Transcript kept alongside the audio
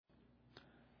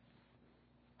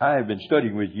I have been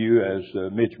studying with you, as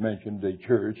Mitch mentioned, the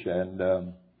church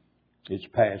and its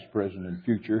past, present, and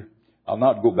future. I'll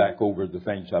not go back over the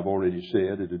things I've already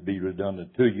said. It would be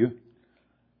redundant to you.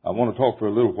 I want to talk for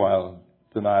a little while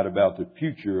tonight about the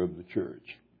future of the church.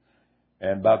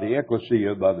 And by the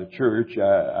ecclesia, by the church,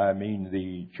 I mean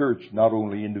the church not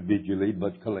only individually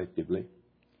but collectively.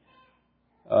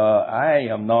 I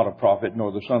am not a prophet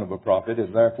nor the son of a prophet,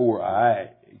 and therefore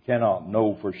I cannot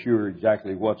know for sure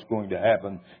exactly what's going to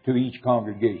happen to each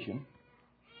congregation.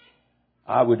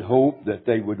 I would hope that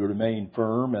they would remain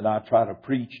firm, and I try to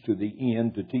preach to the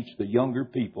end to teach the younger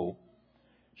people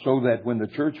so that when the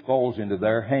church falls into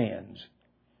their hands,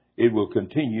 it will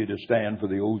continue to stand for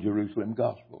the old Jerusalem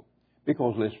gospel.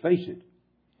 Because let's face it,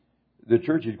 the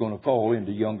church is going to fall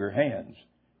into younger hands.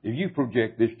 If you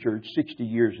project this church 60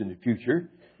 years in the future,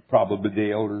 probably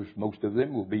the elders, most of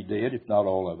them, will be dead, if not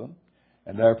all of them.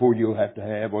 And therefore you'll have to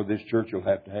have, or this church will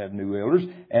have to have new elders.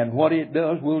 And what it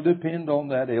does will depend on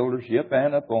that eldership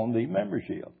and upon the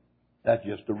membership. That's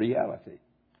just the reality.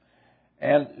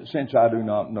 And since I do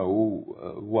not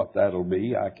know what that'll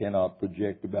be, I cannot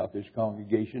project about this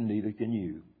congregation, neither can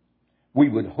you. We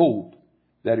would hope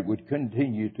that it would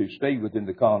continue to stay within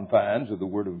the confines of the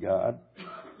Word of God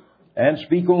and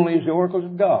speak only as the oracles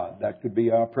of God. That could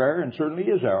be our prayer, and certainly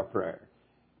is our prayer.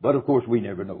 But of course we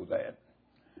never know that.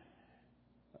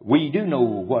 We do know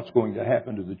what's going to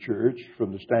happen to the church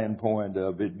from the standpoint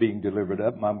of it being delivered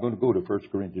up. I'm going to go to 1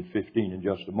 Corinthians 15 in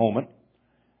just a moment.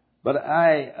 But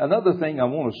another thing I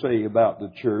want to say about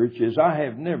the church is I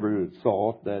have never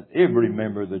thought that every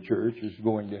member of the church is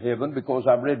going to heaven, because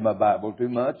I've read my Bible too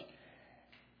much.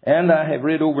 And I have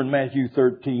read over in Matthew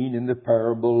 13 in the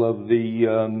parable of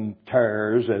the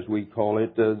tares, as we call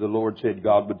it. The Lord said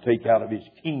God would take out of His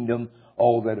kingdom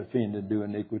all that offend and do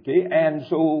iniquity. And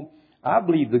so I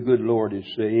believe the good Lord is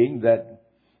saying that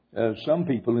some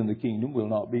people in the kingdom will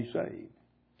not be saved.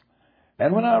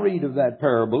 And when I read of that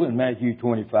parable in Matthew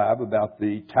 25 about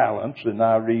the talents, and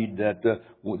I read that the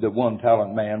one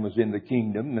talent man was in the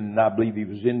kingdom, and I believe he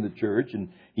was in the church, and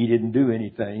he didn't do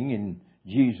anything, and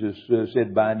Jesus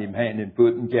said, bind him hand and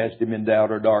foot and cast him into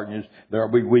outer darkness. There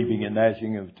will be weeping and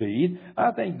gnashing of teeth. I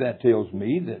think that tells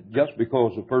me that just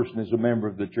because a person is a member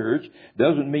of the church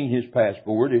doesn't mean his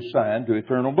passport is signed to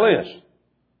eternal bliss.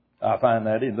 I find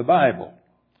that in the Bible.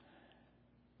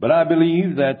 But I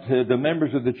believe that the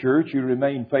members of the church who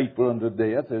remain faithful unto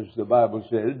death, as the Bible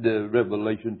said,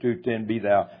 Revelation 2:10, be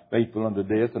thou faithful unto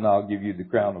death, and I'll give you the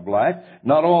crown of life.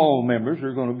 Not all members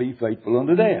are going to be faithful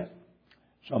unto death.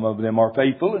 Some of them are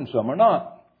faithful and some are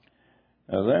not.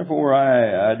 Therefore,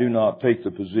 I do not take the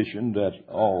position that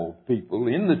all people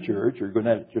in the church are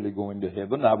actually going to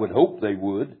heaven. I would hope they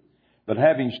would. But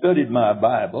having studied my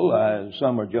Bible,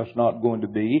 some are just not going to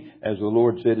be, as the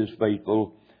Lord said, as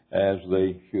faithful as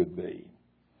they should be.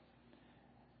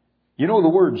 You know, the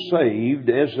word saved,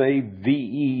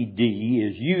 S-A-V-E-D,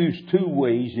 is used two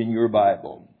ways in your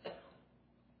Bible.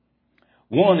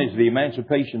 One is the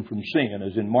emancipation from sin,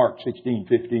 as in Mark 16,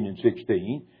 15, and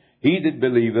 16. He that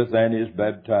believeth and is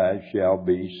baptized shall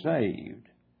be saved.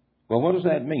 Well, what does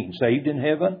that mean? Saved in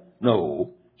heaven?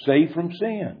 No. Saved from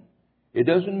sin. It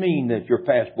doesn't mean that your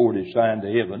passport is signed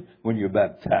to heaven when you're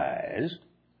baptized.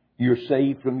 You're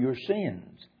saved from your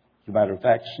sins. As a matter of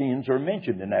fact, sins are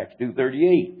mentioned in Acts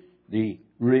 2:38, the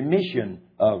remission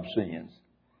of sins.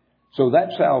 So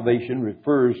that salvation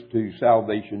refers to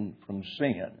salvation from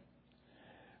sin.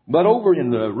 But over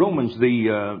in the Romans,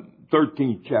 the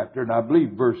 13th chapter, and I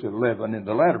believe verse 11, in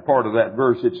the latter part of that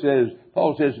verse, it says,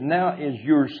 Paul says, now is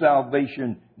your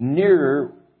salvation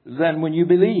nearer than when you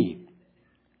believed.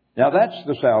 Now that's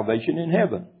the salvation in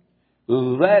heaven.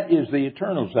 That is the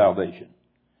eternal salvation.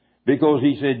 Because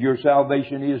he said your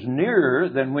salvation is nearer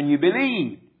than when you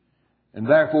believed. And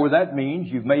therefore that means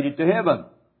you've made it to heaven.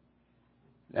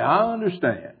 Now I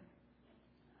understand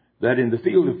that in the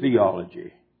field of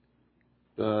theology,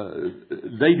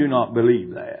 they do not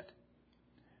believe that.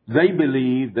 They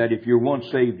believe that if you're once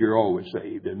saved, you're always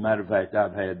saved. As a matter of fact,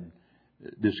 I've had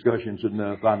discussions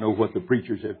enough. I know what the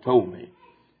preachers have told me.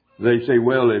 They say,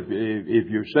 well, if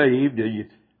you're saved,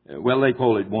 they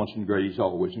call it once in grace,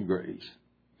 always in grace.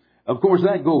 Of course,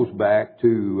 that goes back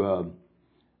to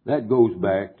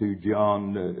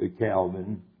John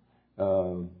Calvin,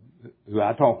 whom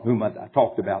I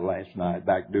talked about last night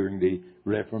back during the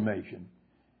Reformation.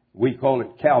 We call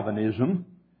it Calvinism.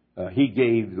 He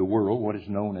gave the world what is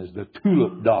known as the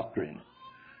tulip doctrine.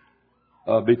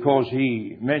 Because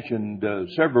he mentioned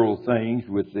several things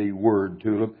with the word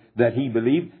tulip that he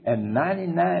believed, and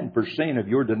 99% of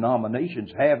your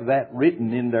denominations have that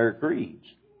written in their creeds.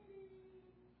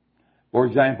 For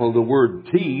example, the word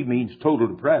T means total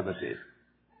depravity.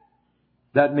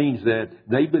 That means that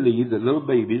they believe that little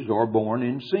babies are born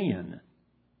in sin.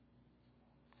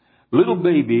 Little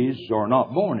babies are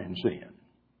not born in sin.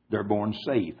 They're born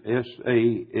safe,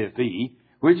 S-A-F-E,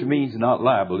 which means not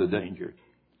liable to danger.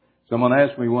 Someone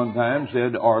asked me one time,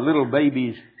 said, are little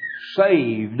babies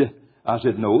saved? I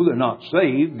said, no, they're not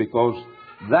saved, because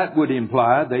that would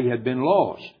imply they had been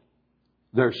lost.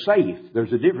 They're safe.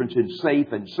 There's a difference in safe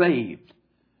and saved.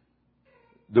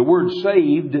 The word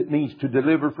saved means to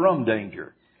deliver from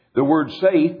danger. The word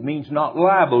safe means not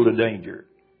liable to danger.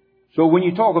 So when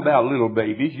you talk about little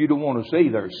babies, you don't want to say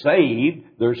they're saved.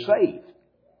 They're safe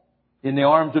in the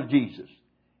arms of Jesus.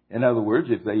 In other words,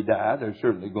 if they die, they're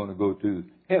certainly going to go to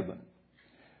heaven.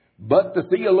 But the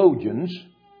theologians,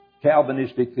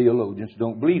 Calvinistic theologians,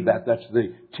 don't believe that. That's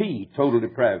the T, total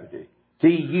depravity.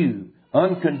 T-U,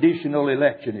 unconditional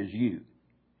election is U.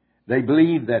 They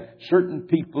believe that certain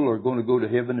people are going to go to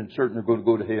heaven and certain are going to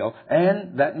go to hell,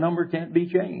 and that number can't be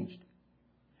changed.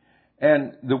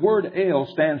 And the word L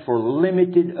stands for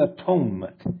limited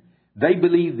atonement. They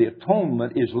believe the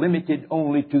atonement is limited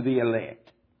only to the elect.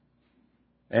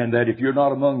 And that if you're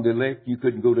not among the elect, you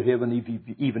couldn't go to heaven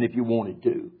even if you wanted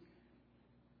to.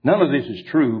 None of this is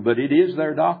true, but it is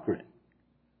their doctrine.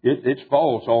 It's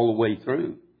false all the way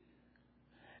through.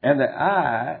 And the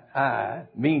I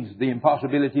means the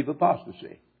impossibility of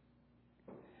apostasy.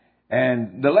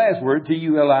 And the last word,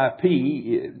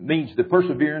 T-U-L-I-P, means the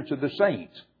perseverance of the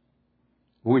saints,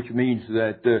 which means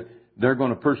that they're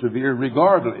going to persevere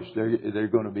regardless. They're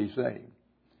going to be saved.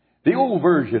 The old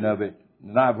version of it,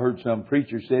 and I've heard some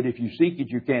preachers said, if you seek it,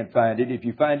 you can't find it. If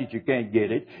you find it, you can't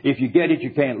get it. If you get it,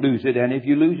 you can't lose it. And if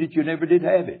you lose it, you never did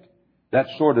have it. That's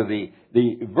sort of the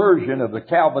version of the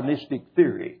Calvinistic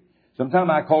theory. Sometimes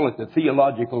I call it the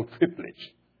theological triplets.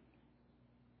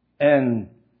 And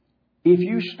if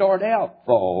you start out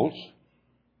false,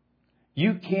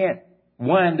 you can't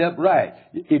wind up right.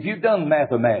 If you've done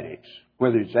mathematics,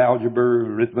 whether it's algebra,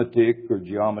 arithmetic, or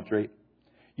geometry,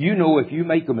 you know if you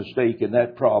make a mistake in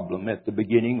that problem at the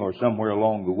beginning or somewhere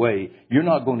along the way, you're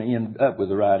not going to end up with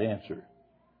the right answer.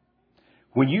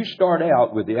 When you start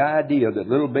out with the idea that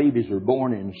little babies are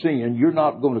born in sin, you're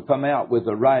not going to come out with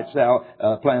the right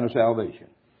plan of salvation.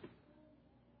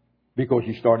 Because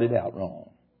you started out wrong.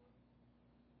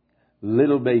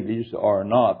 Little babies are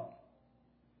not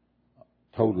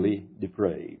totally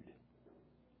depraved.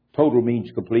 Total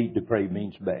means complete, depraved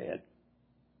means bad.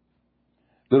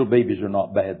 Little babies are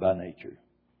not bad by nature.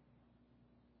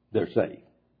 They're safe.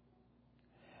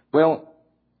 Well,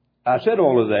 I said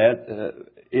all of that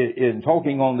in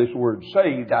talking on this word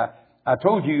saved. I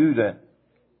told you that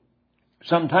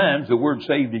sometimes the word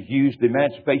saved is used,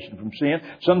 emancipation from sin.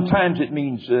 Sometimes it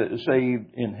means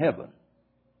saved in heaven.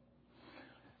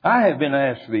 I have been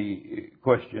asked the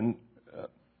question,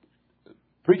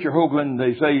 Preacher Hoagland,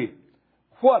 they say,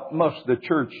 what must the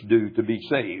church do to be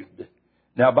saved?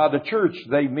 Now, by the church,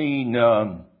 they mean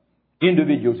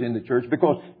individuals in the church,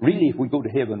 because really if we go to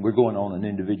heaven, we're going on an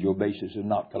individual basis and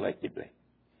not collectively.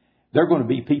 There are going to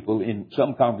be people in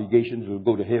some congregations who will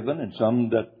go to heaven and some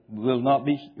that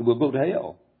will go to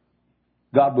hell.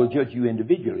 God will judge you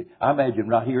individually. I imagine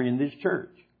right here in this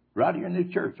church,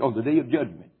 on the day of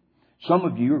judgment. Some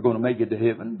of you are going to make it to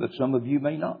heaven, but some of you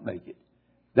may not make it.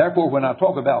 Therefore, when I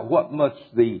talk about what must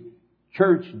the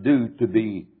church do to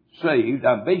be saved,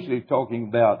 I'm basically talking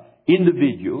about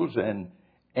individuals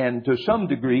and to some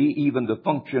degree even the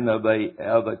function of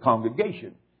a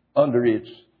congregation under its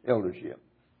eldership.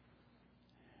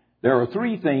 There are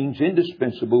three things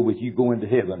indispensable with you going to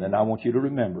heaven, and I want you to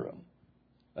remember them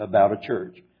about a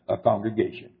church, a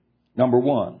congregation. Number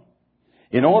one,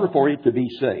 in order for it to be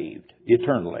saved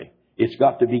eternally, it's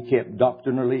got to be kept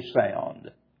doctrinally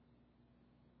sound.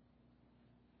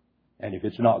 And if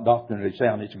it's not doctrinally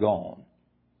sound, it's gone.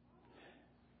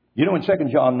 You know, in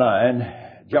 2 John 9,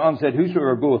 John said,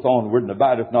 whosoever goeth onward and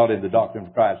abideth not in the doctrine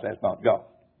of Christ hath not God.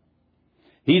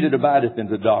 He that abideth in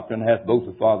the doctrine hath both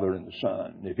the Father and the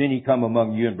Son. If any come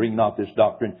among you and bring not this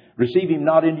doctrine, receive him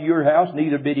not into your house,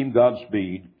 neither bid him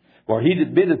Godspeed. For he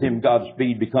that biddeth him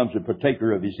Godspeed becomes a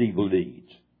partaker of his evil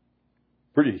deeds.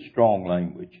 Pretty strong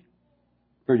language.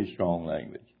 Pretty strong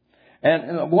language.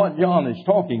 And what John is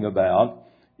talking about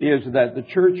is that the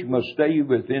church must stay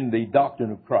within the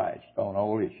doctrine of Christ on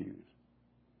all issues.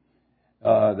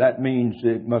 That means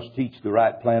it must teach the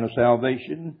right plan of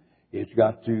salvation. It's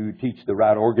got to teach the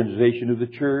right organization of the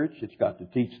church. It's got to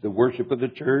teach the worship of the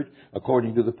church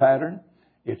according to the pattern.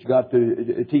 It's got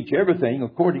to teach everything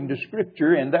according to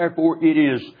Scripture, and therefore it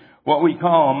is what we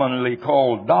commonly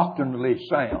call doctrinally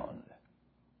sound.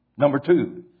 Number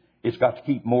two, it's got to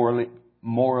keep morally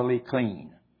morally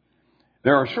clean.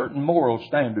 There are certain moral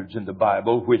standards in the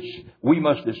Bible which we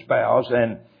must espouse,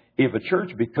 and if a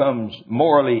church becomes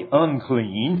morally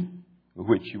unclean,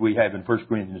 which we have in 1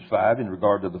 Corinthians 5 in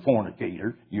regard to the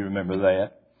fornicator, you remember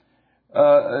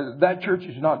that, that church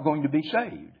is not going to be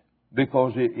saved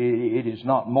because it is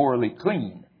not morally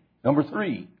clean. Number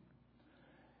 3,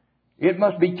 it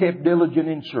must be kept diligent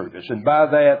in service. And by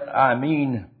that I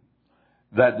mean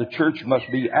that the church must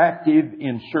be active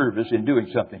in service in doing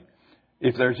something.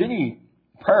 If there's any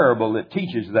parable that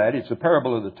teaches that, it's the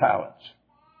parable of the talents.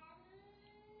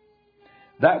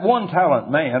 That 1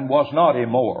 talent man was not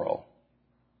immoral.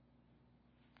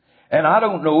 And I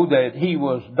don't know that he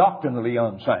was doctrinally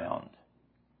unsound.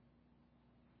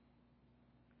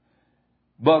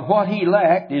 But what he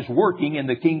lacked is working in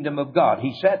the kingdom of God.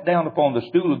 He sat down upon the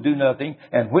stool of do nothing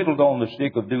and whittled on the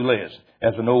stick of do less,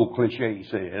 as an old cliche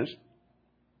says.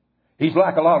 He's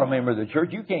like a lot of members of the church.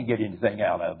 You can't get anything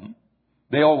out of them.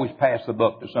 They always pass the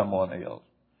buck to someone else.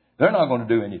 They're not going to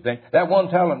do anything. That 1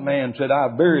 talent man said,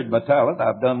 I've buried my talent.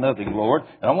 I've done nothing, Lord,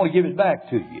 and I want to give it back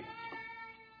to you.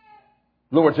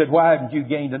 The Lord said, why haven't you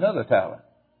gained another talent?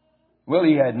 Well,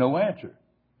 he had no answer.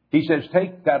 He says,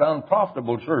 take that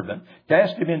unprofitable servant,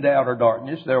 cast him into outer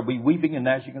darkness. There will be weeping and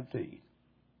gnashing of teeth.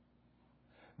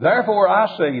 Therefore,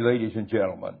 I say, ladies and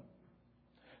gentlemen,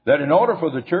 that in order for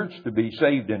the church to be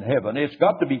saved in heaven, it's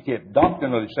got to be kept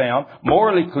doctrinally sound,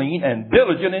 morally clean, and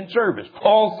diligent in service.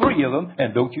 All 3 of them,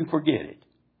 and don't you forget it.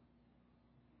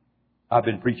 I've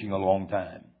been preaching a long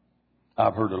time.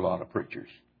 I've heard a lot of preachers.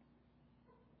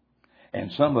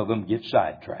 And some of them get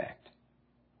sidetracked.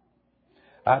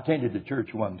 I attended a church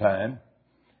one time,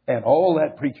 and all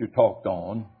that preacher talked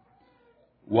on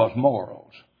was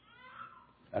morals.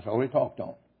 That's all he talked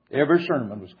on. Every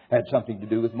sermon had something to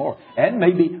do with morals. And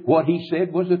maybe what he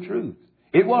said was the truth.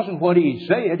 It wasn't what he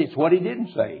said, it's what he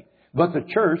didn't say. But the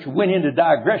church went into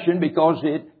digression because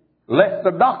it left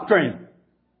the doctrine.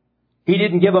 He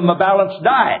didn't give them a balanced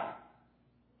diet.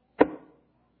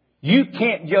 You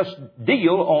can't just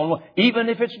deal on, even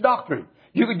if it's doctrine.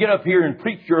 You could get up here and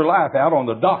preach your life out on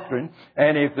the doctrine,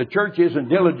 and if the church isn't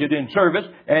diligent in service,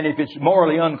 and if it's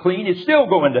morally unclean, it's still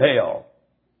going to hell.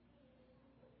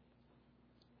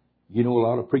 You know, a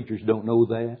lot of preachers don't know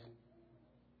that.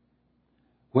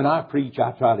 When I preach,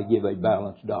 I try to give a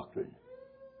balanced doctrine.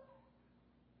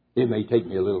 It may take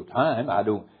me a little time.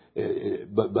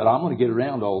 But I'm going to get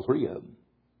around all 3 of them.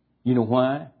 You know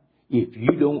why? If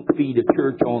you don't feed a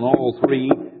church on all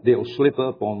 3, they'll slip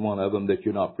up on one of them that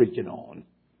you're not preaching on.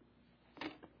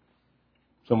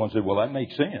 Someone said, well, that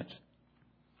makes sense.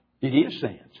 It is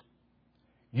sense.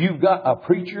 A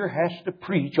preacher has to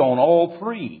preach on all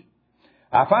 3.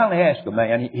 I finally asked a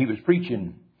man, he was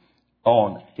preaching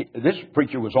on, this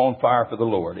preacher was on fire for the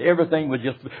Lord. Everything was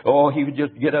just, he would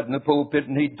just get up in the pulpit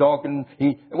and he'd talk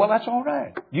well, that's all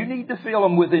right. You need to fill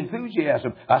them with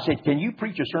enthusiasm. I said, can you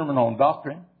preach a sermon on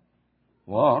doctrine?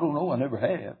 Well, I don't know. I never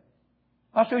have.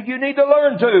 I said, you need to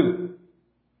learn to.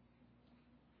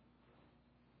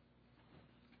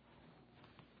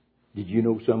 Did you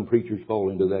know some preachers fall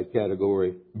into that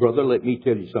category? Brother, let me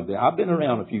tell you something. I've been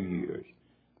around a few years.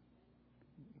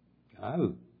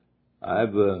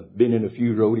 I've been in a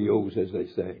few rodeos, as they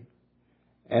say.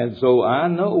 And so I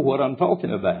know what I'm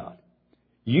talking about.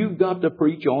 You've got to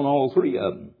preach on all 3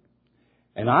 of them.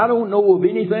 And I don't know of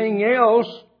anything else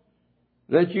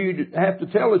that you'd have to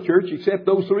tell the church except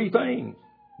those 3 things.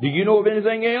 Do you know of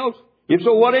anything else? If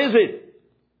so, what is it?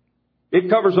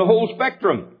 It covers the whole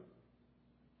spectrum.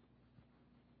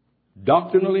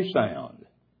 Doctrinally sound.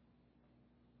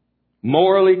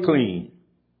 Morally clean.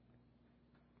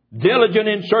 Diligent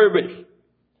in service.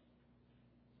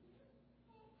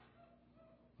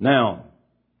 Now,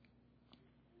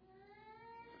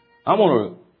 I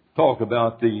want to talk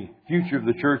about the future of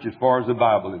the church as far as the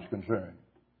Bible is concerned.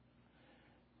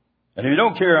 And if you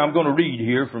don't care, I'm going to read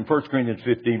here from 1 Corinthians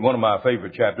 15, one of my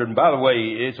favorite chapters. And by the way,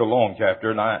 it's a long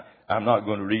chapter, and I'm not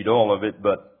going to read all of it,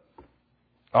 but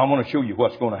I want to show you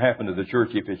what's going to happen to the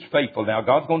church if it's faithful. Now,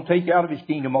 God's going to take out of His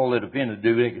kingdom all that offend and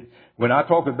do it. When I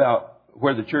talk about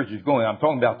where the church is going, I'm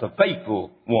talking about the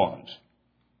faithful ones.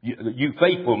 You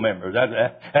faithful members.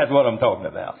 That's what I'm talking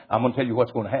about. I'm going to tell you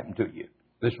what's going to happen to you.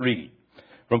 Let's read.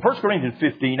 From 1 Corinthians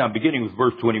 15, I'm beginning with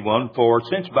verse 21. For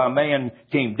since by man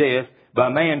came death, by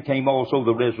man came also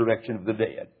the resurrection of the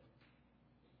dead.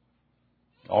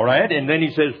 All right? And then he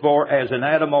says, for as in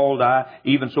Adam all die,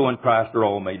 even so in Christ are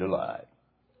all made alive.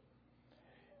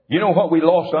 You know what we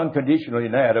lost unconditionally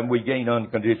in Adam, we gain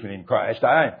unconditionally in Christ.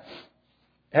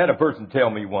 I had a person tell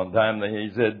me one time that he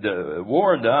said,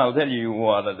 Ward, I'll tell you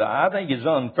what, I think it's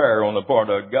unfair on the part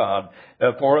of God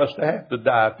for us to have to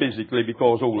die physically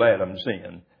because old Adam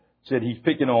sinned. Said he's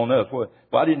picking on us. Well,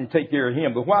 why didn't he take care of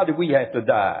him? But why do we have to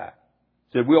die?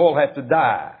 Said we all have to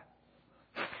die.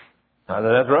 I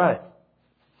said, that's right.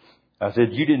 I said,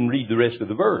 you didn't read the rest of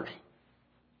the verse.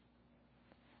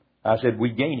 I said,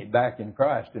 we gain it back in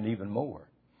Christ and even more.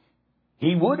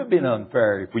 He would have been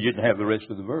unfair if we didn't have the rest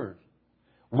of the verse.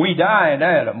 We die in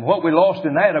Adam. What we lost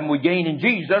in Adam, we gain in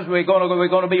Jesus. We're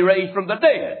going to be raised from the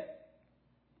dead.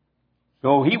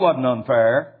 So he wasn't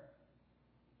unfair.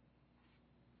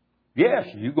 Yes,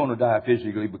 you're going to die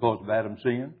physically because of Adam's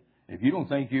sin. If you don't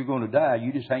think you're going to die,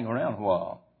 you just hang around a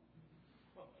while.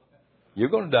 You're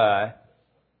going to die.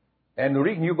 And the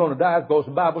reason you're going to die is because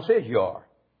the Bible says you are.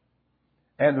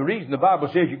 And the reason the Bible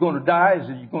says you're going to die is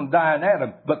that you're going to die in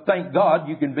Adam. But thank God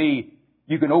you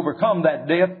can overcome that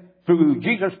death through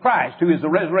Jesus Christ, who is the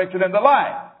resurrection and the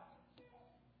life.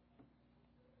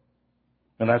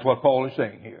 And that's what Paul is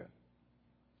saying here.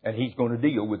 And he's going to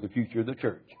deal with the future of the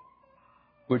church.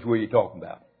 Which way are you talking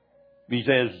about? He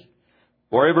says,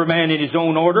 for every man in his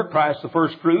own order, Christ the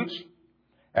first fruits.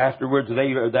 Afterwards,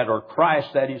 they that are Christ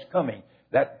that is coming.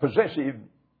 That possessive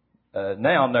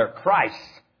noun there, Christ.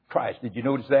 Christ. Did you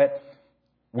notice that?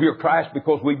 We are Christ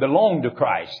because we belong to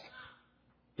Christ.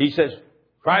 He says,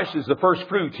 Christ is the first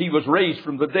fruits. He was raised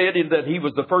from the dead in that He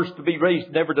was the first to be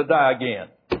raised, never to die again.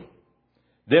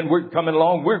 Then we're coming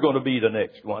along, we're going to be the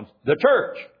next ones. The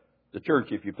church. The church,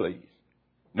 if you please.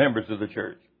 Members of the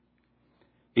church.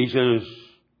 He says,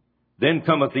 then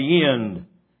cometh the end,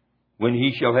 when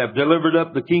He shall have delivered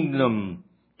up the kingdom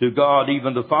to God,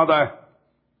 even the Father,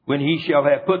 when He shall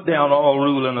have put down all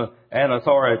rule and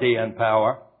authority and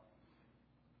power.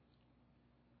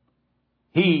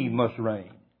 He must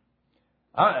reign.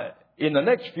 In the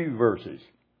next few verses,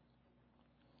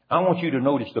 I want you to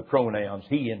notice the pronouns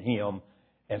he and him.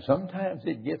 And sometimes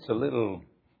it gets a little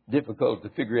difficult to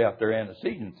figure out their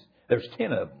antecedents. There's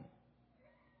 10 of them.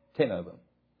 10 of them.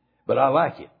 But I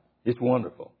like it. It's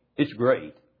wonderful. It's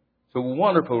great. It's a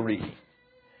wonderful reading.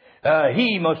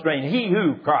 He must reign. He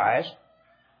who, Christ,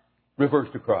 refers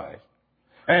to Christ.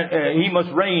 And He must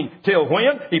reign till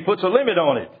when? He puts a limit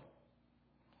on it.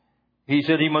 He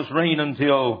said He must reign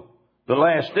until the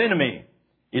last enemy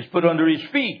is put under His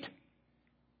feet.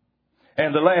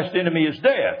 And the last enemy is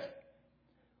death.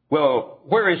 Well,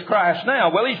 where is Christ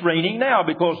now? Well, He's reigning now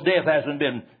because death hasn't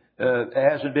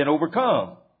been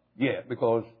overcome yet,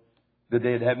 because the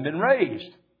dead haven't been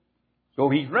raised. So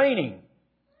He's reigning.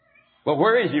 Well,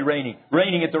 where is He reigning?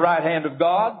 Reigning at the right hand of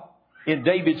God in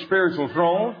David's spiritual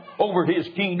throne over His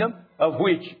kingdom, of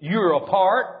which you're a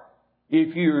part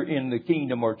if you're in the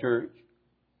kingdom or church.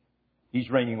 He's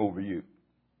reigning over you.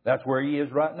 That's where He is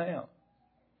right now.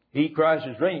 He, Christ,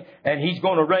 is reigning. And He's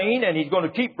going to reign, and He's going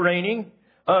to keep reigning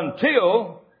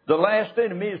until the last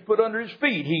enemy is put under His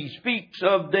feet. He speaks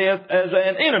of death as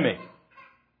an enemy.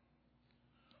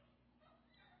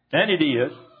 And it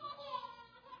is.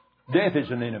 Death is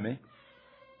an enemy.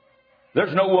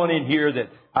 There's no one in here that,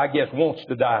 I guess, wants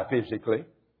to die physically.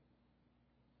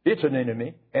 It's an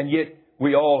enemy. And yet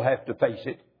we all have to face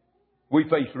it. We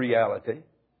face reality.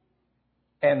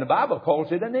 And the Bible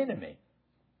calls it an enemy.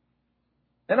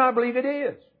 And I believe it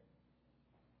is.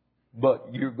 But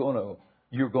you're going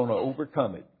to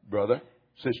overcome it, brother,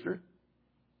 sister.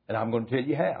 And I'm going to tell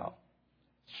you how.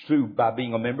 Through by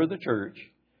being a member of the church,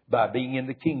 by being in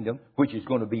the kingdom, which is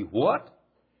going to be what?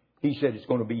 He said it's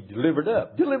going to be delivered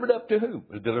up. Delivered up to whom?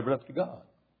 It's delivered up to God.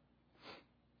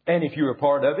 And if you're a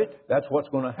part of it, that's what's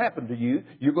going to happen to you.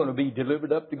 You're going to be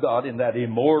delivered up to God in that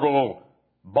immortal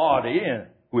body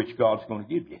which God's going to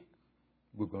give you.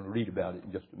 We're going to read about it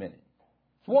in just a minute.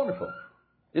 It's wonderful.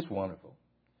 It's wonderful.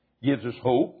 Gives us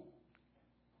hope.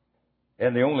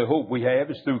 And the only hope we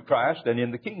have is through Christ and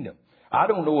in the kingdom. I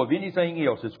don't know of anything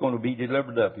else that's going to be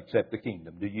delivered up except the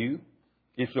kingdom. Do you?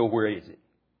 If so, where is it?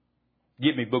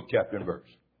 Give me book, chapter, and verse.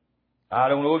 I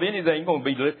don't know of anything going to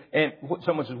be delivered. And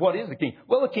someone says, what is the kingdom?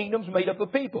 Well, the kingdom's made up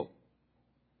of people.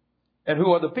 And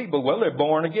who are the people? Well, they're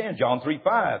born again. John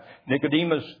 3:5.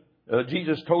 Nicodemus,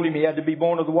 Jesus told him he had to be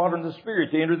born of the water and the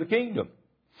Spirit to enter the kingdom.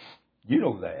 You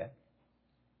know that.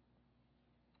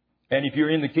 And if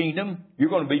you're in the kingdom, you're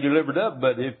going to be delivered up.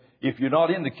 But if you're not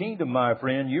in the kingdom, my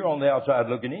friend, you're on the outside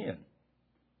looking in.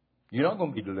 You're not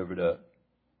going to be delivered up.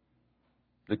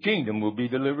 The kingdom will be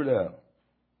delivered up.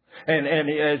 And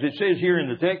as it says here in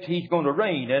the text, He's going to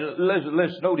reign. And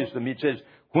let's notice them. It says,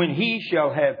 when He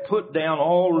shall have put down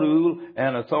all rule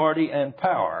and authority and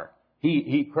power.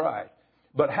 He Christ.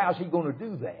 But how's He going to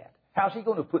do that? How's He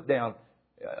going to put down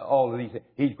all of these things.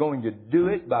 He's going to do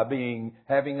it by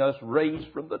having us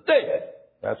raised from the dead.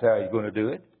 That's how He's going to do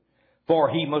it. For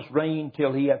He must reign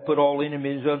till He hath put all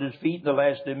enemies under His feet, and the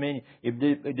last dominion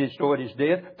destroyed His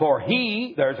death. For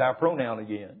He, there's our pronoun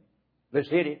again. Let's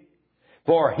hit it.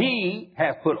 For He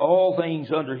hath put all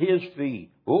things under His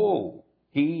feet. Oh,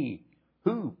 He.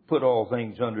 Who put all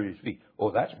things under His feet?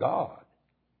 Oh, that's God.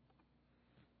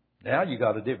 Now you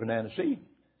got a different antecedent.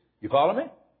 You follow me?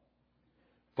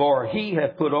 For He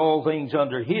hath put all things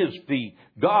under His feet.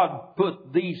 God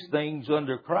put these things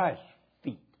under Christ's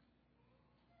feet.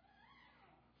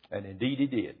 And indeed He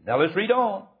did. Now let's read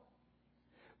on.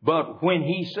 But when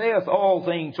He saith all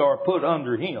things are put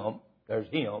under Him, there's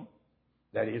Him,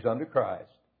 that is under Christ.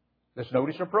 Let's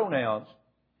notice the pronouns.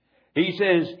 He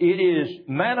says it is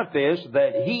manifest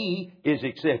that He is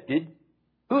accepted.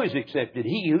 Who is accepted?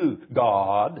 He who?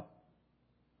 God.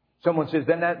 Someone says,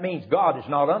 then that means God is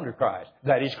not under Christ.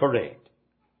 That is correct.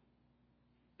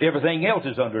 Everything else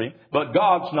is under Him, but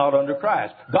God's not under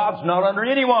Christ. God's not under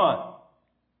anyone.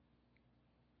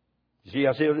 You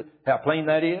see how plain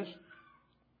that is?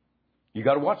 You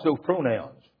got to watch those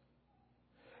pronouns.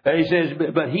 And he says,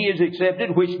 but He is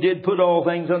accepted, which did put all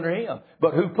things under Him.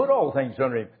 But who put all things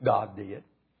under Him? God did.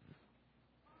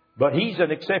 But He's an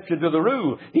exception to the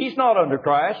rule. He's not under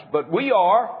Christ, but we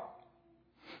are.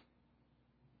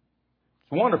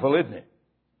 It's wonderful, isn't it?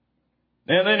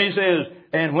 And then he says,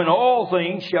 and when all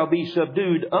things shall be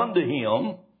subdued unto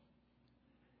Him,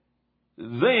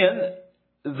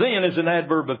 then is an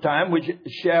adverb of time, which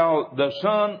shall the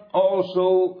Son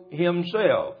also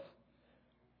Himself.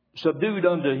 Subdued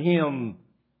unto Him.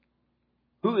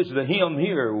 Who is the Him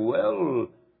here? Well,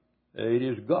 it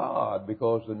is God,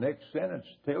 because the next sentence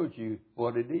tells you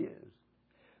what it is.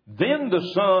 Then the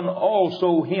Son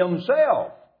also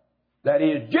Himself, that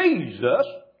is Jesus,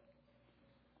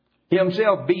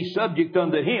 Himself be subject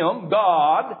unto Him,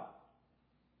 God,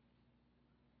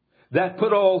 that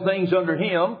put all things under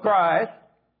Him, Christ.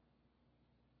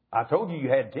 I told you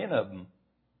had 10 of them,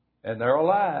 and they're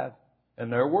alive,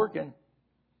 and they're working.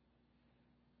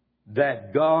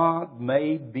 That God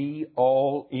may be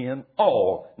all in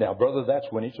all. Now, brother, that's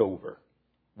when it's over.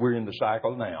 We're in the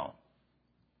cycle now.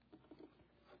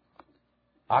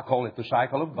 I call it the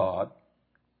cycle of God.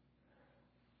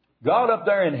 God up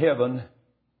there in heaven,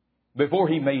 before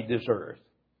He made this earth,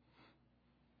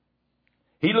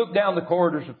 He looked down the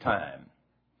corridors of time.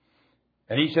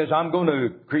 And He says, I'm going to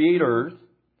create earth.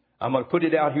 I'm going to put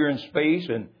it out here in space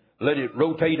and let it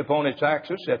rotate upon its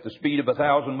axis at the speed of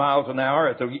 1,000 miles an hour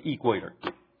at the equator.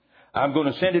 I'm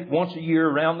going to send it once a year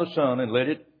around the sun and let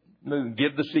it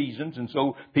give the seasons, and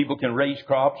so people can raise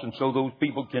crops, and so those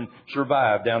people can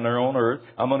survive down there on earth.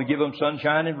 I'm going to give them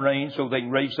sunshine and rain so they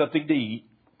can raise something to eat,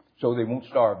 so they won't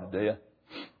starve to death.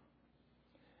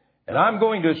 And I'm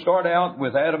going to start out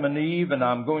with Adam and Eve, and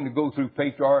I'm going to go through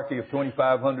patriarchy of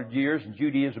 2,500 years and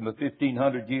Judaism of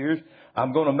 1,500 years.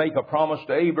 I'm going to make a promise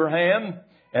to Abraham,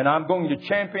 and I'm going to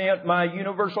champion my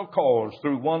universal cause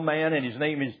through one man, and his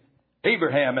name is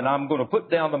Abraham, and I'm going to put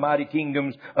down the mighty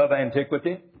kingdoms of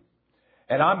antiquity.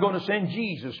 And I'm going to send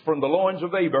Jesus from the loins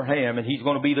of Abraham, and He's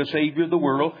going to be the Savior of the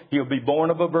world. He'll be born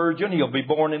of a virgin. He'll be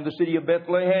born in the city of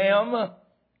Bethlehem.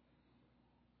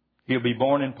 He'll be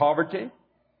born in poverty.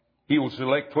 He will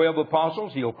select 12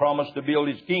 apostles. He'll promise to build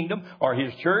His kingdom or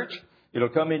His church. It'll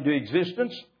come into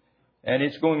existence, and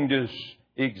it's going to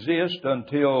exist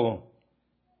until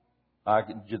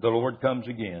the Lord comes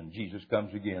again. Jesus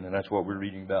comes again, and that's what we're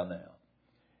reading about now.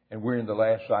 And we're in the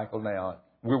last cycle now.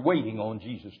 We're waiting on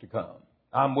Jesus to come.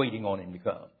 I'm waiting on Him to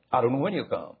come. I don't know when He'll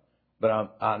come, but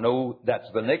I know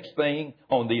that's the next thing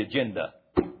on the agenda.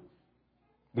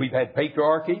 We've had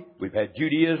patriarchy. We've had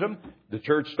Judaism. The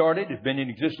church started. It's been in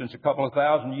existence a couple of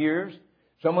thousand years.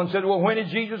 Someone said, well, when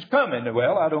is Jesus coming?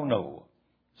 Well, I don't know.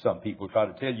 Some people try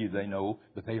to tell you they know,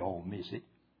 but they all miss it.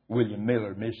 William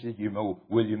Miller missed it. You know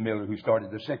William Miller, who started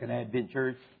the Second Advent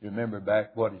Church. You remember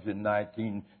back, what is it,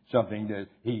 19-something, that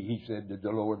he said that the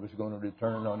Lord was going to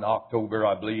return on October,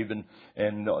 I believe,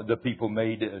 and the people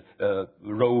made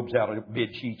robes out of bed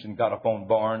sheets and got up on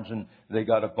barns, and they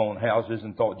got up on houses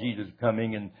and thought Jesus was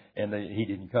coming, and He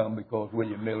didn't come because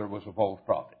William Miller was a false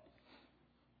prophet.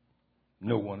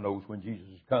 No one knows when Jesus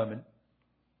is coming.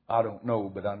 I don't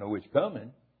know, but I know it's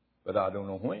coming, but I don't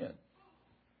know when.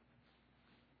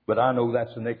 But I know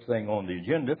that's the next thing on the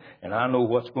agenda, and I know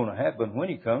what's going to happen when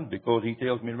He comes, because He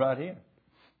tells me right here.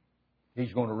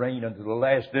 He's going to reign unto the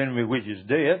last enemy, which is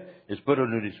death. It's put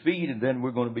under His feet, and then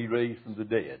we're going to be raised from the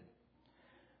dead.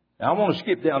 Now, I want to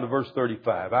skip down to verse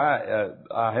 35.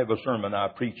 I have a sermon I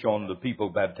preach on the people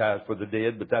baptized for the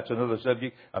dead, but that's another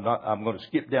subject. I'm going to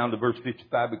skip down to verse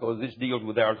 55 because this deals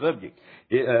with our subject.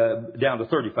 Down to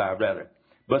 35, rather.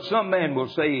 But some man will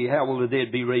say, how will the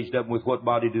dead be raised up? With what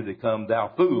body do they come?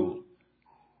 Thou fool!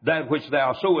 That which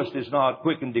thou sowest is not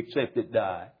quickened except it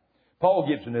die. Paul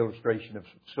gives an illustration of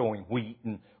sowing wheat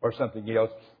or something else.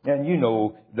 And you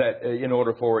know that in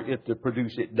order for it to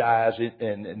produce, it dies,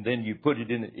 and then you put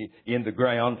it in the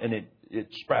ground, and it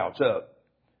sprouts up.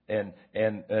 And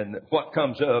what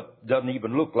comes up doesn't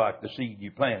even look like the seed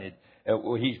you planted.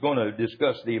 Well, he's going to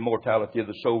discuss the immortality of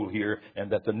the soul here,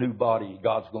 and that the new body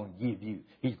God's going to give you,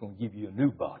 He's going to give you a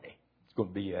new body. It's going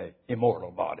to be an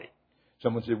immortal body.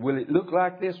 Someone said, will it look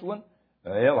like this one?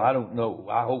 Well, I don't know.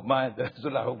 I hope mine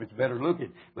doesn't. I hope it's better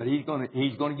looking. But He's going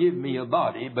to give me a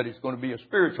body, but it's going to be a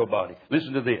spiritual body.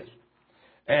 Listen to this.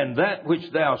 And that which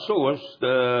thou sowest,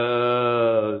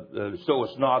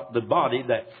 sowest not the body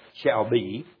that shall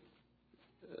be,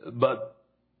 but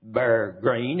bear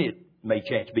grain. It may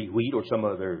chance be wheat or some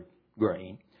other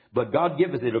grain. But God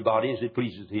giveth it a body as it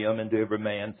pleases Him, and to every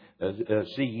man a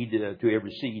seed, to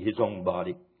every seed his own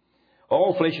body.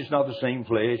 All flesh is not the same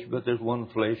flesh, but there's one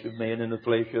flesh of men, and the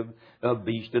flesh of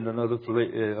beasts, and another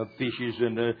of fishes,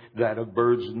 and that of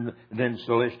birds, and then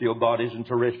celestial bodies and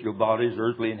terrestrial bodies,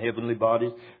 earthly and heavenly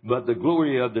bodies. But the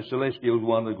glory of the celestial is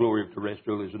one, the glory of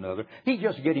terrestrial is another. He's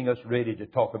just getting us ready to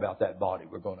talk about that body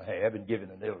we're going to have and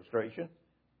giving an illustration.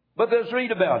 But let's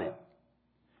read about it.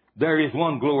 There is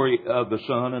one glory of the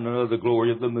sun, and another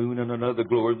glory of the moon, and another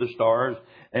glory of the stars,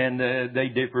 and they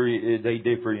differ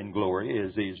in glory,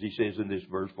 as he says in this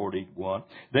verse 41.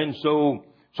 Then so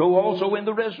also in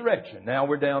the resurrection. Now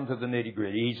we're down to the nitty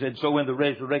gritty. He said, so in the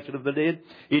resurrection of the dead,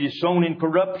 it is sown in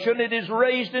corruption, it is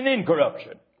raised in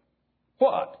incorruption.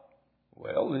 What?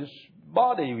 Well, this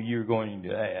body you're going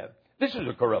to have. This is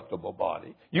a corruptible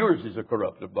body. Yours is a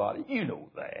corruptible body. You know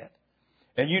that.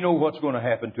 And you know what's going to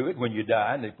happen to it when you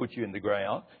die and they put you in the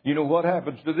ground. You know what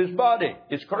happens to this body.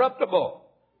 It's corruptible.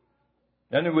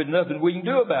 And there was nothing we can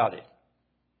do about it.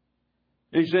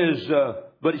 He says,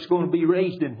 but it's going to be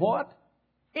raised in what?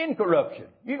 Incorruption.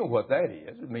 You know what that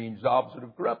is. It means the opposite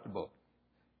of corruptible.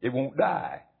 It won't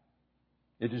die.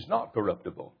 It is not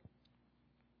corruptible.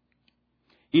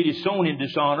 It is sown in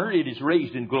dishonor. It is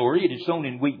raised in glory. It is sown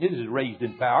in weakness. It is raised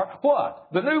in power. What?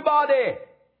 The new body.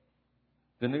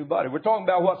 The new body. We're talking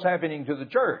about what's happening to the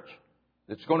church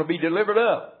that's going to be delivered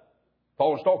up.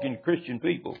 Paul's talking to Christian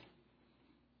people.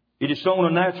 It is sown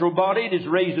a natural body. It is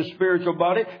raised a spiritual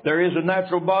body. There is a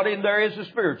natural body and there is a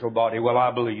spiritual body. Well, I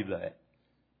believe that.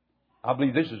 I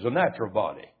believe this is a natural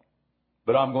body.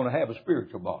 But I'm going to have a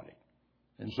spiritual body.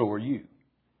 And so are you.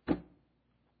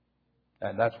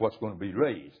 And that's what's going to be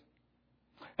raised.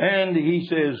 And he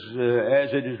says,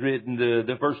 as it is written,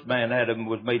 the first man, Adam,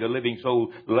 was made a living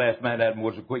soul. The last man, Adam,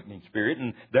 was a quickening spirit.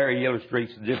 And there he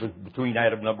illustrates the difference between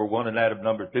Adam number 1 and Adam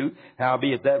number 2.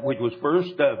 Howbeit that which was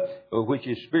first, which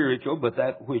is spiritual, but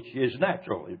that which is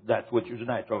natural. That which is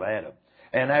natural, Adam.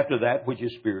 And after that, which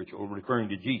is spiritual, referring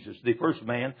to Jesus. The first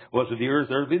man was of the earth,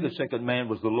 earthly. The second man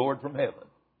was the Lord from heaven.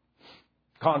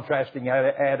 Contrasting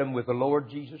Adam with the Lord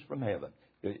Jesus from heaven.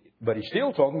 But he's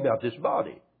still talking about this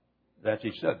body. That's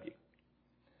his subject.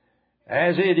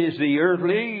 As is the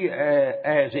earthly,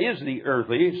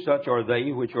 such are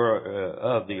they which are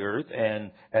of the earth,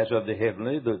 and as of the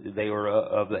heavenly, they are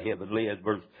of the heavenly, as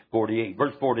verse 48.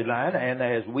 Verse 49, and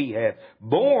as we have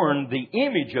borne the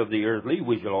image of the earthly,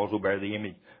 we shall also bear the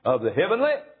image of the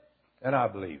heavenly. And I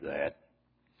believe that.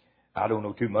 I don't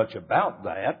know too much about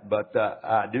that, but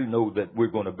I do know that we're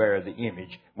going to bear the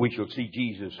image. We shall see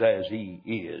Jesus as He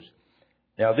is.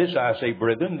 Now this I say,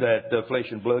 brethren, that flesh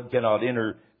and blood cannot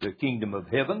enter the kingdom of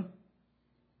heaven,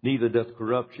 neither doth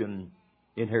corruption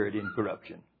inherit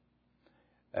incorruption.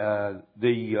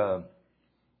 The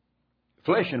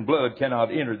flesh and blood cannot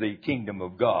enter the kingdom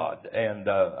of God. And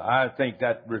I think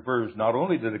that refers not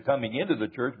only to the coming into the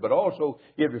church, but also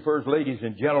it refers, ladies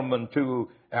and gentlemen, to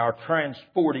our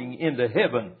transporting into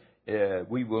heaven.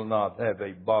 We will not have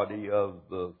a body of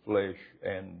flesh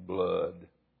and blood.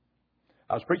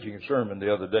 I was preaching a sermon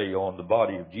the other day on the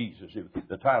body of Jesus.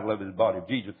 The title of it is Body of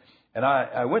Jesus. And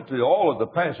I went through all of the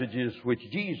passages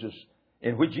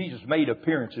in which Jesus made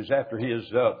appearances after His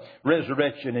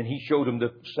resurrection. And He showed them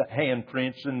the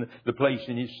handprints and the place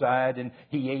in His side. And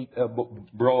He ate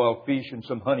broiled fish and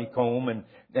some honeycomb. And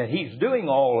He's doing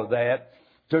all of that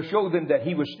to show them that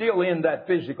He was still in that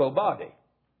physical body,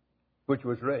 which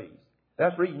was raised.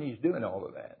 That's the reason He's doing all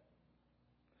of that.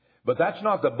 But that's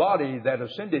not the body that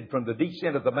ascended from the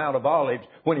descent of the Mount of Olives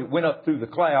when it went up through the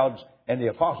clouds and the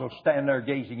apostles stand there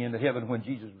gazing into heaven when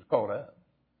Jesus was caught up.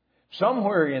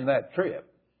 Somewhere in that trip,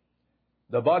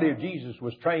 the body of Jesus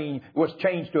was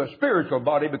changed to a spiritual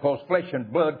body because flesh and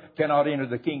blood cannot enter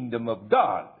the kingdom of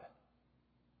God.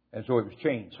 And so it was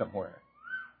changed somewhere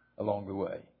along the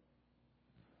way.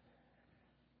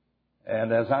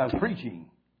 And as I was preaching,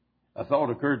 a thought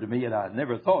occurred to me that I had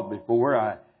never thought before.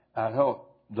 I thought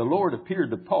the Lord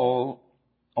appeared to Paul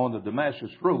on the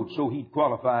Damascus Road so he'd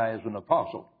qualify as an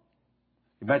apostle.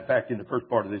 In fact, in the first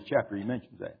part of this chapter, he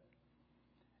mentions that.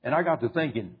 And I got to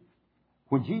thinking,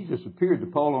 when Jesus appeared to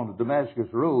Paul on the Damascus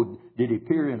Road, did he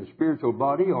appear in a spiritual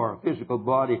body or a physical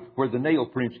body where the nail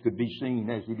prints could be seen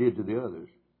as he did to the others?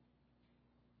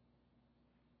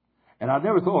 And I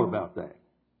never thought about that.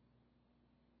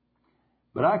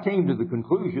 But I came to the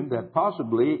conclusion that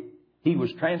possibly he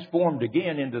was transformed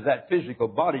again into that physical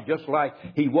body just like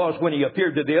he was when he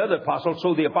appeared to the other apostles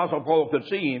so the apostle Paul could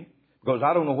see him, because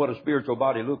I don't know what a spiritual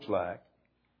body looks like.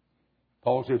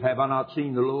 Paul says, have I not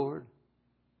seen the Lord?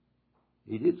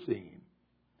 He did see him.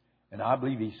 And I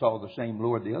believe he saw the same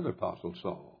Lord the other apostles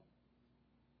saw.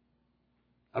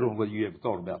 I don't know whether you ever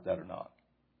thought about that or not.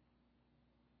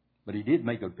 But he did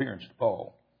make an appearance to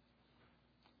Paul.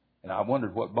 And I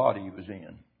wondered what body he was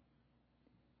in.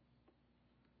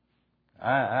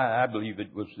 I believe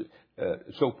it was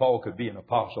so Paul could be an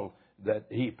apostle that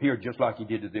he appeared just like he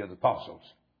did to the other apostles.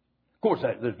 Of course,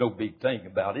 there's no big thing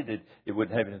about it. It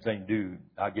wouldn't have anything to do,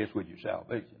 I guess, with your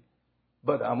salvation.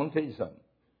 But I'm going to tell you something.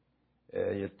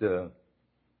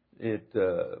 It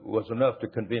was enough to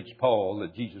convince Paul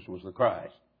that Jesus was the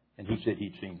Christ. And he said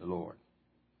he'd seen the Lord.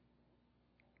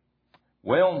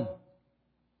 Well,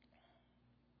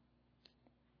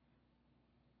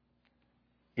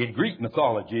 in Greek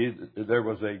mythology, there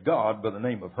was a god by the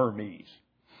name of Hermes.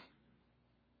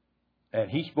 And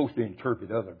he's supposed to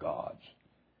interpret other gods.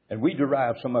 And we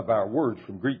derive some of our words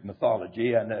from Greek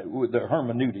mythology and the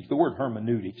hermeneutics. The word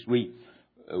hermeneutics, we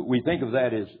think of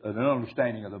that as an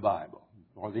understanding of the Bible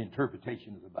or the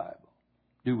interpretation of the Bible.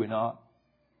 Do we not?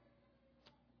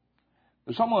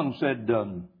 Someone said,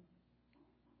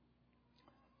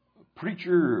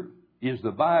 preacher, is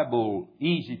the Bible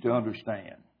easy to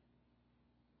understand?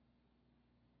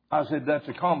 I said, that's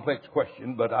a complex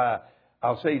question, but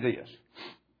I'll say this.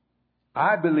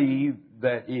 I believe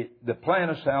that the plan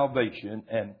of salvation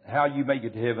and how you make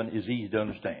it to heaven is easy to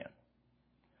understand.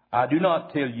 I do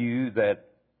not tell you that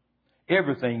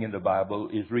everything in the Bible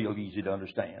is real easy to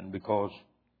understand because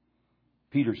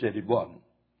Peter said it wasn't.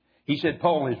 He said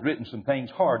Paul has written some things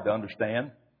hard to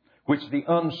understand, which the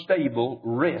unstable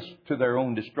wrest to their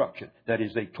own destruction. That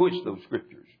is, they twist those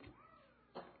scriptures.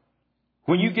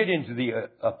 When you get into the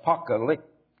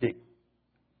apocalyptic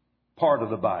part of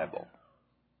the Bible,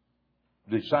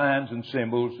 the signs and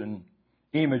symbols and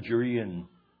imagery and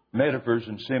metaphors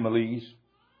and similes,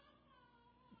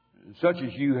 such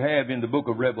as you have in the book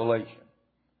of Revelation,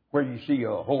 where you see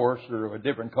a horse or a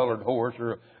different colored horse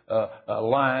or a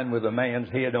lion with a man's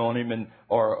head on him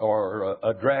or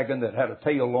a dragon that had a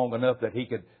tail long enough that he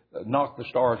could knock the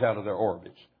stars out of their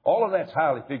orbits. All of that's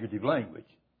highly figurative language.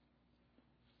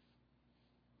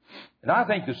 And I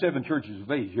think the seven churches of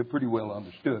Asia pretty well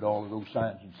understood all of those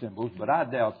signs and symbols, but I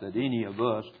doubt that any of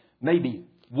us maybe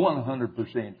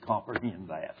 100% comprehend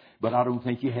that. But I don't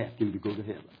think you have to go to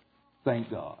heaven. Thank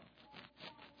God.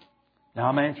 Now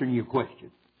I'm answering your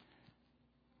question.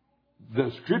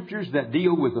 The scriptures that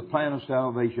deal with the plan of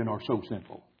salvation are so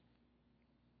simple.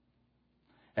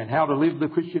 And how to live the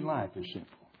Christian life is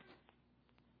simple.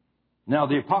 Now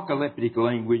the apocalyptic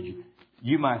language,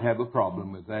 you might have a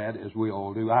problem with that, as we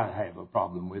all do. I have a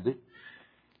problem with it.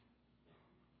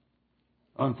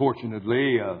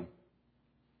 Unfortunately,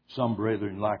 some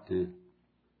brethren like to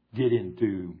get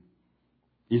into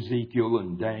Ezekiel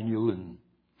and Daniel and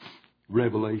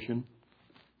Revelation.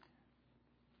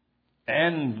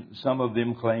 And some of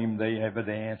them claim they have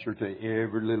the answer to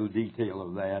every little detail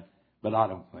of that, but I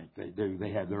don't think they do.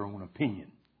 They have their own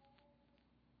opinion.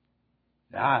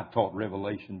 Now, I've taught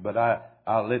Revelation, but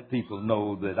I'll let people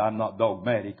know that I'm not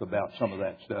dogmatic about some of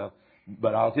that stuff.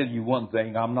 But I'll tell you one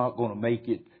thing, I'm not going to make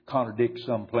it contradict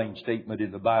some plain statement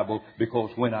in the Bible,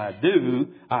 because when I do,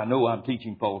 I know I'm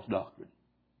teaching false doctrine.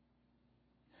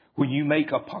 When you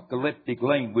make apocalyptic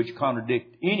language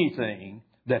contradict anything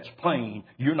that's plain,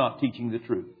 you're not teaching the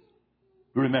truth.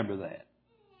 Remember that.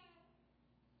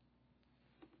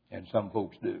 And some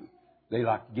folks do. They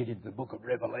like to get into the book of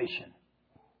Revelation.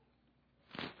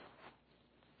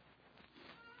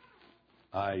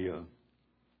 I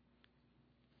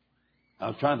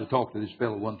was trying to talk to this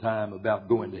fellow one time about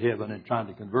going to heaven and trying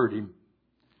to convert him.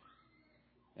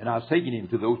 And I was taking him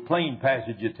to those plain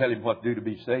passages that tell him what to do to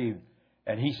be saved.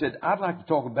 And he said, I'd like to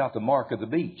talk about the mark of the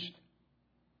beast.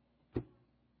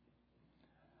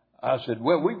 I said,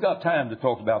 well, we've got time to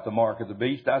talk about the mark of the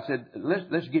beast. I said,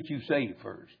 let's get you saved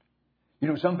first. You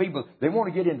know, some people, they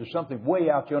want to get into something way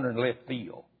out yonder in left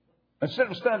field. Instead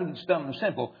of studying something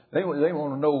simple, they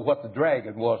want to know what the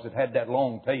dragon was that had that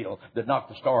long tail that knocked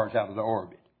the stars out of the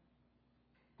orbit.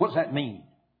 What does that mean?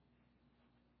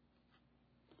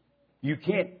 You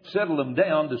can't settle them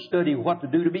down to study what to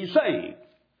do to be saved.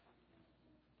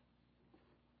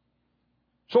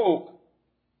 So,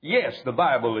 yes, the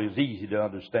Bible is easy to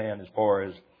understand as far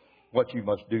as what you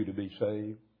must do to be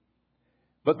saved.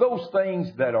 But those things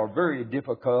that are very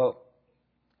difficult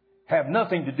have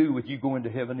nothing to do with you going to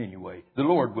heaven anyway. The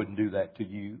Lord wouldn't do that to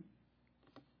you.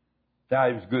 Now,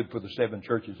 it was good for the 7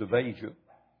 churches of Asia.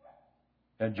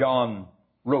 And John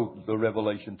wrote the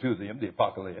Revelation to them, the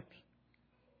Apocalypse.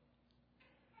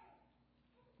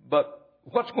 But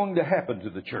what's going to happen to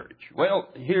the church? Well,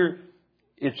 here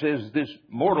it says this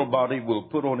mortal body will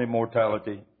put on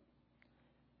immortality,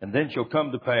 and then shall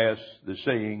come to pass the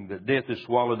saying that death is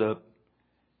swallowed up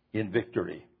in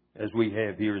victory, as we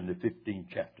have here in the 15th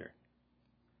chapter.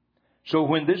 So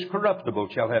when this corruptible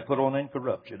shall have put on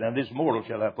incorruption, and this mortal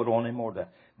shall have put on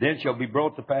immortality, then shall be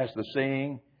brought to pass the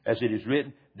saying, as it is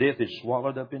written, death is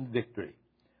swallowed up in victory.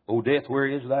 O death, where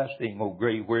is thy sting? O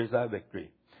grave, where is thy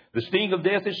victory? The sting of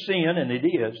death is sin, and it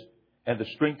is, and the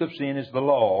strength of sin is the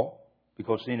law,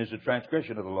 because sin is a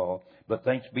transgression of the law. But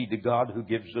thanks be to God who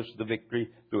gives us the victory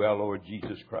through our Lord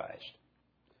Jesus Christ.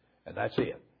 And that's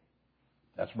it.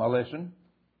 That's my lesson.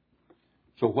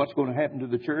 So what's going to happen to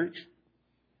the church?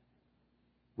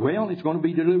 Well, it's going to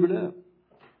be delivered up.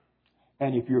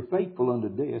 And if you're faithful unto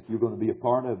death, you're going to be a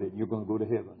part of it, and you're going to go to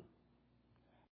heaven.